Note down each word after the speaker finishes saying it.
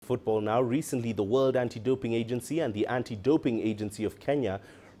football now. Recently, the World Anti-Doping Agency and the Anti-Doping Agency of Kenya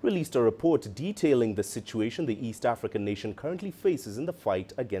released a report detailing the situation the East African nation currently faces in the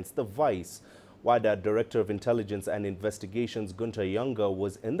fight against the vice. WADA Director of Intelligence and Investigations Gunter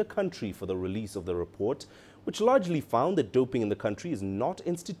was in the country for the release of the report, which largely found that doping in the country is not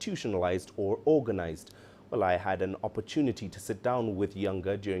institutionalized or organized. Well, I had an opportunity to sit down with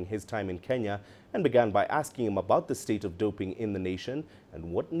Younger during his time in Kenya and began by asking him about the state of doping in the nation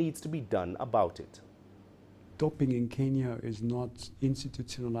and what needs to be done about it. Doping in Kenya is not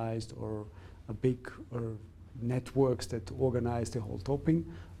institutionalized or a big networks that organize the whole doping.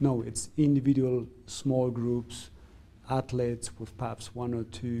 No, it's individual small groups, athletes with perhaps one or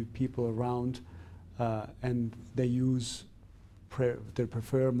two people around, and they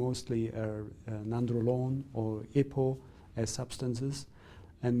prefer mostly nandrolone or EPO as substances,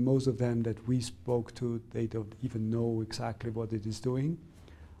 and most of them that we spoke to, they don't even know exactly what it is doing.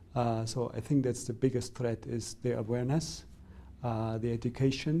 So I think that's the biggest threat, is the awareness, the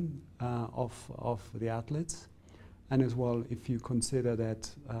education of the athletes, and as well, if you consider that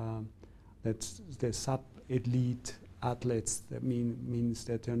the sub-elite athletes, that means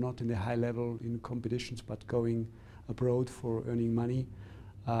that they're not in the high level in competitions but going abroad for earning money.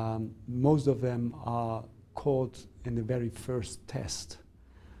 Most of them are caught in the very first test.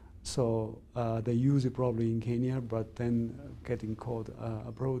 So they use it probably in Kenya, but then getting caught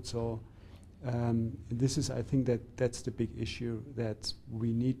abroad. So this is, I think that's the big issue, that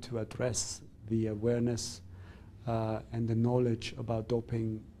we need to address the awareness and the knowledge about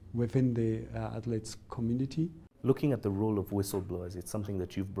doping within the athletes community. Looking at the role of whistleblowers, it's something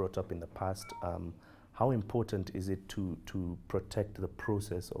that you've brought up in the past. How important is it to protect the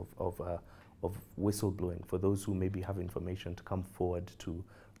process of whistleblowing for those who maybe have information to come forward to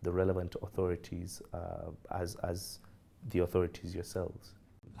the relevant authorities as the authorities yourselves?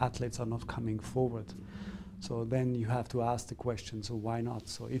 Athletes are not coming forward. So then you have to ask the question, so why not?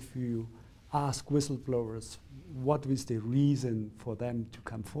 So if you ask whistleblowers what is the reason for them to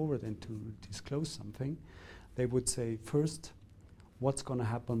come forward and to disclose something, they would say, first, what's going to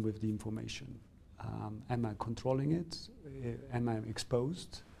happen with the information? Am I controlling it? Am I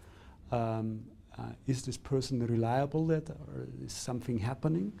exposed? Is this person reliable, or is something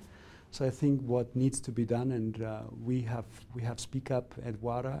happening? So I think what needs to be done, and we have Speak Up at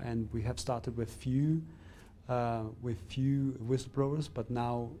WADA, and we have started with few whistleblowers, but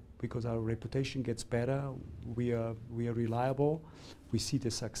now, because our reputation gets better, we are reliable, we see the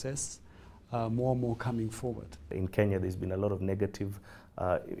success, more and more coming forward. In Kenya, there's been a lot of negative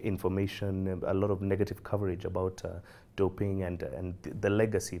information, a lot of negative coverage about doping and the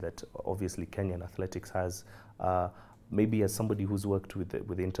legacy that obviously Kenyan athletics has. Maybe as somebody who's worked with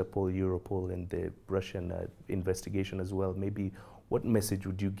Interpol, Europol, and the Russian investigation as well, maybe what message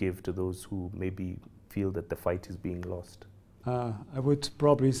would you give to those who maybe feel that the fight is being lost? I would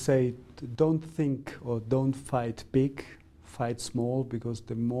probably say, don't think or don't fight big, fight small, because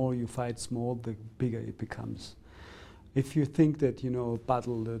the more you fight small, the bigger it becomes. If you think that,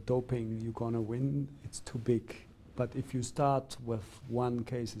 battle the doping, you're gonna win, it's too big. But if you start with one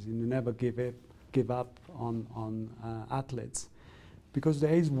case and you never give up on athletes, because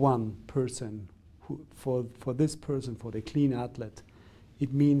there is one person who, for this person, for the clean athlete,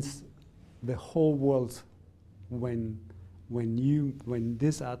 it means the whole world. When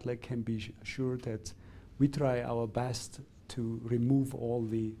this athlete can be sure that we try our best to remove all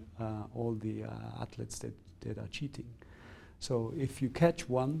the athletes that are cheating. So if you catch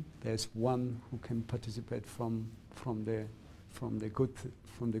one, there's one who can participate from the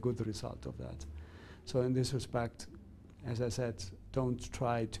good result of that. So in this respect, as I said, don't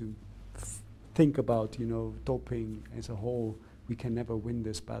try to think about doping as a whole. We can never win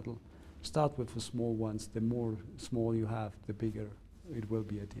this battle. Start with the small ones. The more small you have, the bigger it will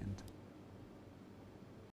be at the end.